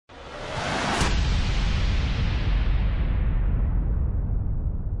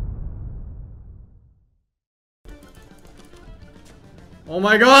Oh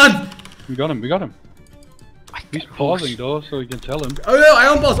my god! We got him, we got him. He's pausing though, so you can tell him. Oh no, I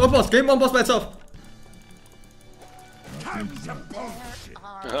unpause. Game unpause by itself.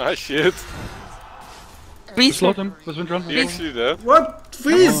 Ah shit. Freeze! Slot him, let's win run. You see that? What?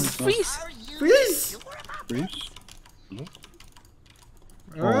 Freeze! Freeze! Freeze! Freeze.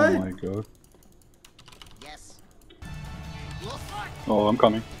 Alright. Oh my god. Oh, I'm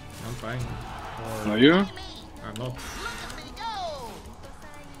coming. I'm fine. Are you? I'm not.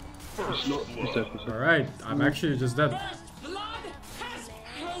 He's dead. Alright, I'm actually just dead.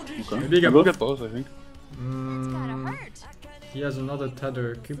 Okay. Maybe you We'll get get both, I think. He has another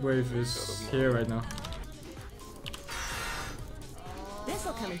tether. Keep wave is here right now.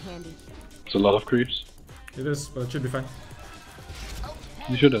 This'll come in handy. It's a lot of creeps. It is, but it should be fine.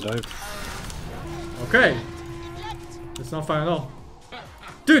 You should have dived. Okay. It's not fine at all.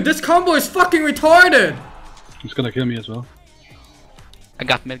 Dude, this combo is fucking retarded! He's gonna kill me as well. I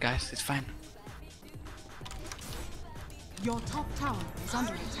got mid, guys. It's fine. Your top tower is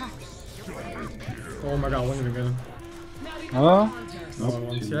under attack. Oh my god, I won't even get him. Oh?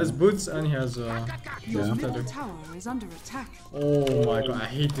 No, he has boots and he has Your Yeah. middle tower is under attack. Oh my god, I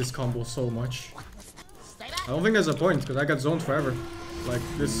hate this combo so much. I don't think there's a point, because I got zoned forever. Like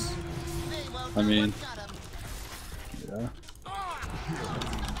this. I mean... Yeah.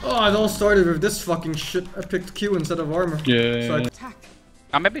 Oh, it all started with this fucking shit. I picked Q instead of armor. Yeah. So Attack.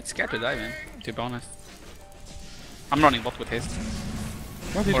 I'm a bit scared to dive in, to be honest. I'm running bot with haste.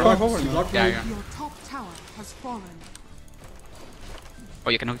 What? He's Or- going forward he now. blocked Yeah, me. yeah. Your top tower has fallen. Oh,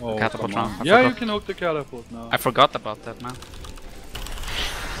 you can hook Oh, catapult come now. on. I Yeah, you forgot. can hook the catapult now. I forgot about that, man.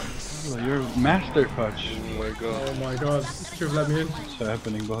 Oh, you're master touch. Oh my god. Oh my god, should've let me in. What's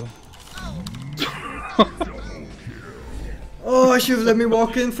happening, buddy? Oh, I should've let me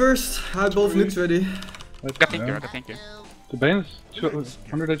walk in first. I had both nukes ready. Let's I got thank you, I got thank you. The Bane is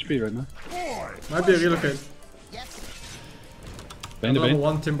 100 HP right now. Might be a relocate. Bane the Level Bane.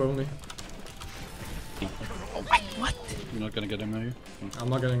 1 timber only. Oh, wait, what? You're not gonna get him, are you? I'm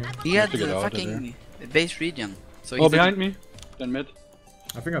not getting it. He had to get the out of fucking base region. So Oh, behind me. Then mid.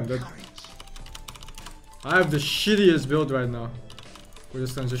 I think I'm dead. I have the shittiest build right now. With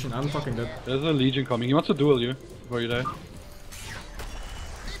this transition, I'm fucking dead. There's a Legion coming. He wants to duel you before you die.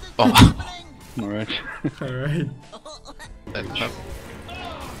 Oh. Alright. Alright.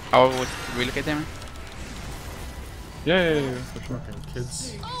 How would relocate him? Yeah, for sure. Fucking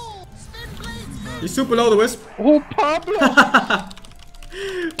kids. He's super low, the wisp. Oh, Pablo!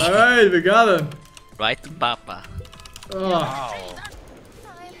 Alright, we got him. Right, Papa. Oh.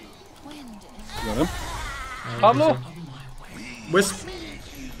 Got him. Pablo! Wisp.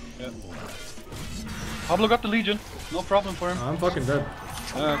 Pablo got the Legion. No problem for him. I'm fucking dead.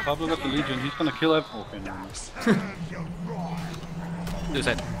 Pablo got the Legion. He's gonna kill everyone. Okay, never mind.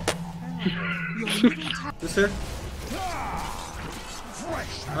 Suicide. This here.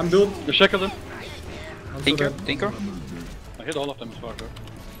 I'm dueled. You shackled him. I'm so Tinker, dead. Tinker. I hit all of them as far, though.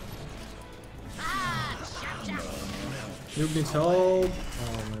 Noob needs help.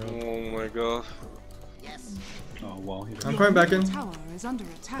 Oh my god. Oh wow, he I'm coming back in. Tower is under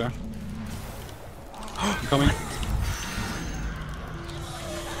attack. Okay. I'm coming.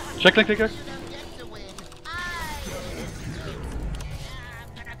 Check, click.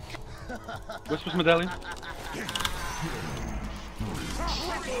 Whisper's medallion.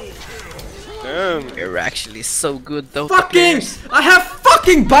 Damn. You're actually so good, though. Fucking! I have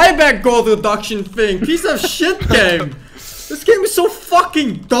fucking buyback gold reduction thing. Piece of shit game. This game is so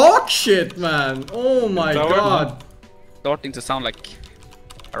fucking dog shit, man. Oh my god. Starting to sound like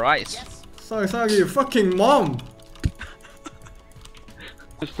a rice. Sorry, your fucking mom.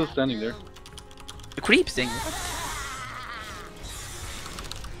 He's still standing there. The creep thing.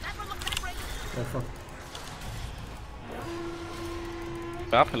 Oh fuck.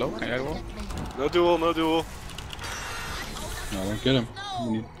 Up, hello, can I go? No duel, no duel. No, don't get him.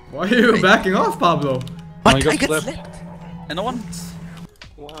 We need... Why are you backing off, Pablo? Oh, he What? got I got slapped. slapped. And no one?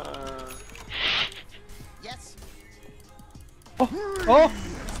 Wow. Oh!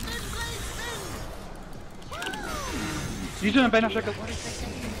 Legion en bijna shackled.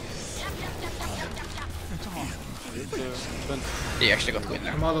 He actually got win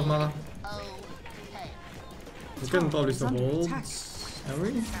there. I'm out of mana. We can probably still hold. Can we?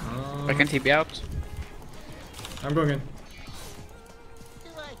 I can TP out. I'm going in.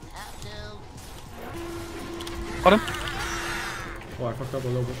 Got him. Oh, I fucked up a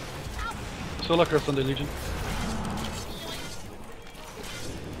little bit. Solar curse on the Legion.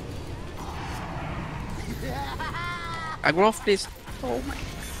 Aggro off, please. Oh my.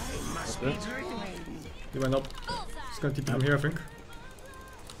 He went up. He's gonna TP from here, I think.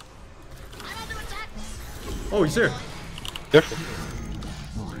 Oh, he's here. Careful.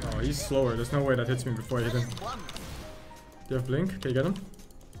 Oh, he's slower. There's no way that hits me before I hit him. Do you have blink? Can you get him?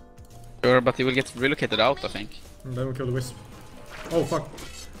 Sure, but he will get relocated out, I think. And then we'll kill the wisp. Oh, fuck.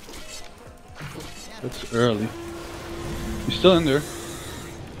 That's early. He's still in there.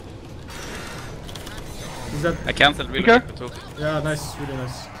 He's dead. I cancelled relocate too. Yeah, nice. Really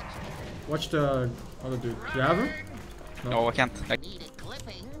nice. Watch the other dude. Do you have him? No, I can't.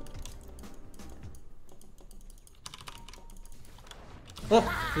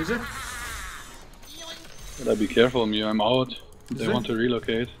 Oh, he's there. Gotta be careful, Mew. I'm out. They want to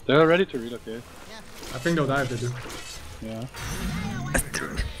relocate. They're ready to relocate. I think they'll die if they do. Yeah.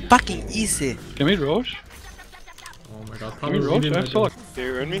 Fucking easy. Can we Roche? Oh my god. Can we Roche? I have Solak. Can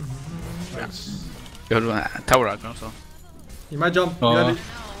you earn me? You have tower out now, so. He might jump. Oh. You got it.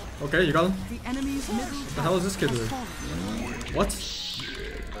 Okay, you got him. The enemy's middle What the hell is this kid doing? What?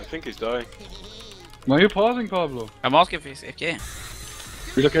 I think he's dying. Why are you pausing, Pablo? I'm asking if he's AFK.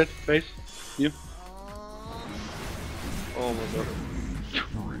 Relocate, base. You. Oh my god.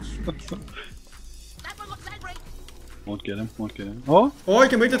 Won't get him, won't get him. Oh! Oh, he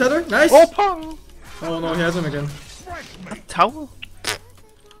can break the tether. Nice. Oh, Pablo! Oh no, he has him again. Tower?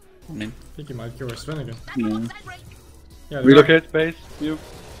 I mean, I think he might kill our Sven again. No. Yeah, Relocate, base. You.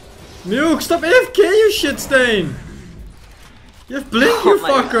 Nuke, stop AFK, you shit stain! You have blink, you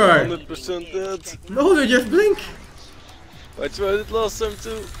fucker! 100% dead. No, dude, you have blink! I tried it last time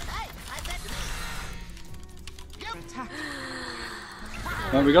too. attack.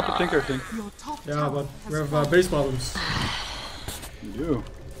 No, we got the Tinker thing. Your top Yeah, tower but has we have fallen. base problems. You.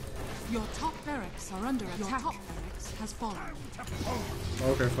 Your top barracks are under attack. Your top barracks has fallen.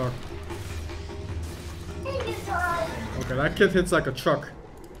 Okay, fuck. Okay, that kid hits like a truck.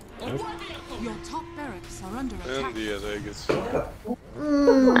 Your top barracks are under attack. And yeah, I guess.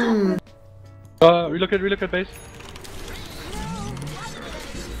 Relocate base.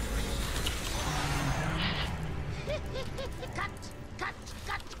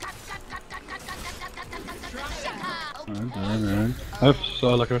 Alright. I have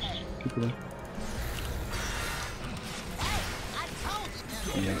Solakers. Keep it there.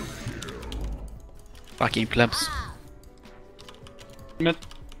 Yeah. fucking plebs. Mid.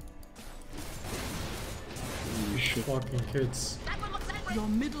 Fucking kids. Your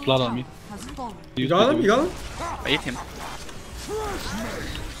middle Blood on tower me. has fallen. You got him? You got him? I hit him.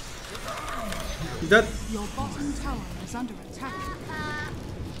 You dead? Your bottom tower is under attack.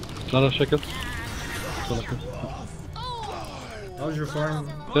 Blood shackle. Solakers. How's your farm?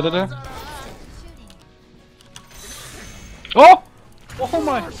 Da. Oh! Oh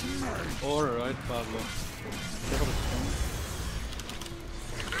my! Alright, Pablo.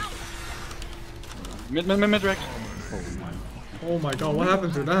 Mid Rex. Oh my god, what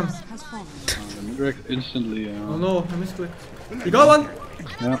happened to them? Has fallen. Mid Rex instantly. Oh no, I misclicked. You got one?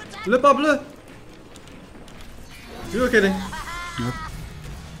 Yeah. Le pas bleu! You kidding? Yep.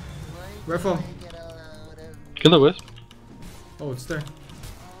 Where from? Kill the wisp. Oh, it's there.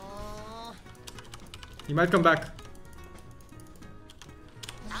 He might come back.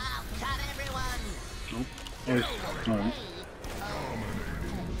 Nope. Oh, he's alright.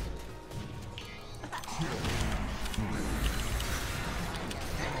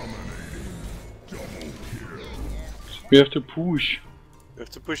 We have to push. You have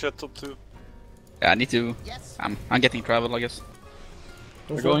to push that top two. Yeah, I need to. I'm getting travel, I guess.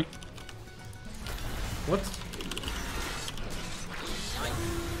 Go We're for going. it. What?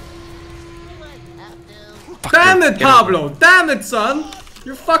 Fuck Damn you. it, Get over. Pablo! Damn it, son!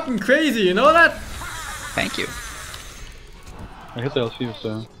 You're fucking crazy, you know that? Thank you. I hit the LC,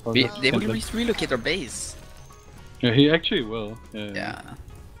 so. They will relocate our base. Yeah, he actually will. Yeah.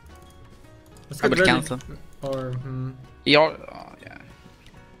 Let's I get would ready. cancel. Or, Yeah. Oh, yeah.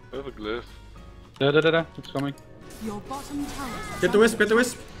 I have a glyph. Da. It's coming. Your bottom tower is Get the wisp, get the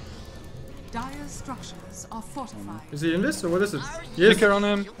wisp! Dire structures are fortified. Is he in this, or what is it? Yes! Tinker on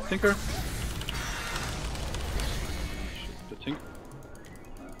him. Tinker. The Tinker.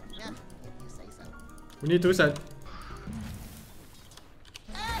 We need to side.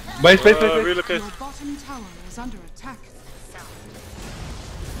 Base. Relocate. Your bottom tower is under attack.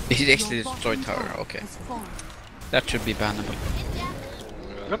 This is actually Your destroyed bottom tower, okay. has fallen. That should be bannable.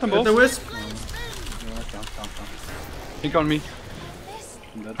 Got them Get both. the wisp! Yeah, count. Tinker on me.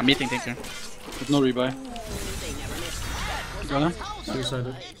 I'm meeting Tinker. There's no rebuy. Got him.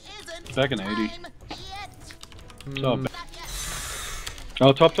 Suicided. Back in 80. So back.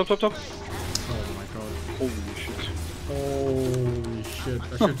 Oh, top. Oh my god. Holy shit. Holy shit.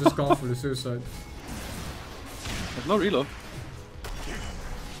 I should just gone for the suicide. There's no reload.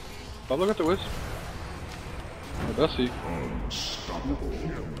 Pablo got the wisp. What does he?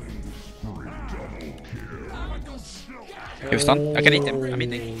 He was stunned. I can eat him. I'm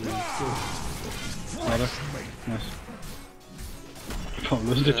eating. Another. Nice. Oh,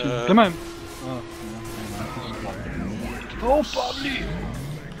 listen to you. Come on! Oh, yeah. Oh, Pabli!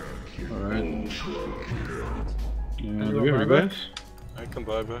 Alright. Yeah, do we have revives? I can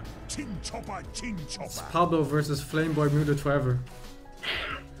buy back. It's Pablo versus Flameboy muted forever.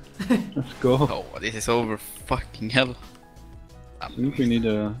 Let's go. Oh, this is over fucking hell. I think we need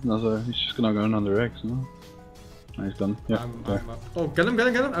another. He's just gonna go on the Rex, no? No, he's done. Yeah. Oh, get him.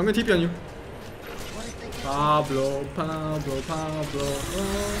 I'm gonna TP on you. Pablo. Oh.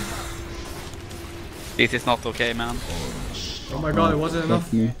 This is not okay, man. Oh my god, it wasn't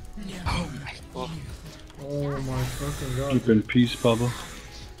enough. Me. Oh my fucking god. Keep in peace, Pablo.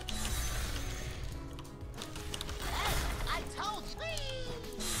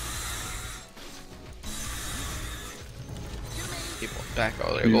 People back.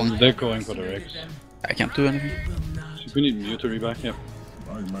 Oh, they're going. They're going for the Rex. I can't do anything. So we need Mew to reback, yeah.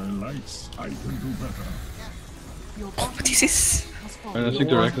 By my lights, I can do better. Oh, what is this? And I think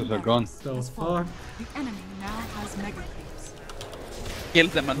the Rexes are gone. The fuck? The enemy now has mega creeps. Kill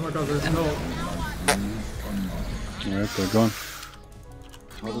them Oh and... my god, there's no... Alright, they're gone.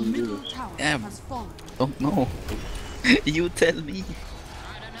 How Your do we do middle this? tower Damn. has fallen. Don't know. You tell me.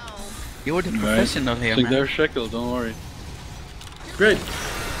 You're the professional I here, think man. they're shackled, don't worry. Great!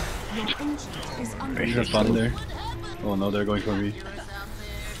 Your ancient is under Have fun there. Oh no, they're going for me.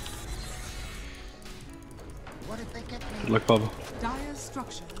 Good luck, Pablo. dire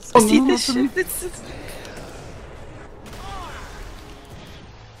structures. See this shit? It's...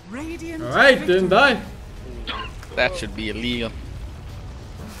 Radiant Alright, victory. didn't die. That should be illegal.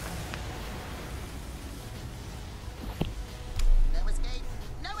 No escape!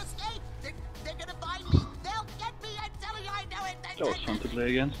 No escape! They're gonna find me! They'll get me! I'm telling you, I know it! That was fun to play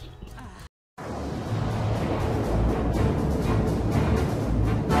against.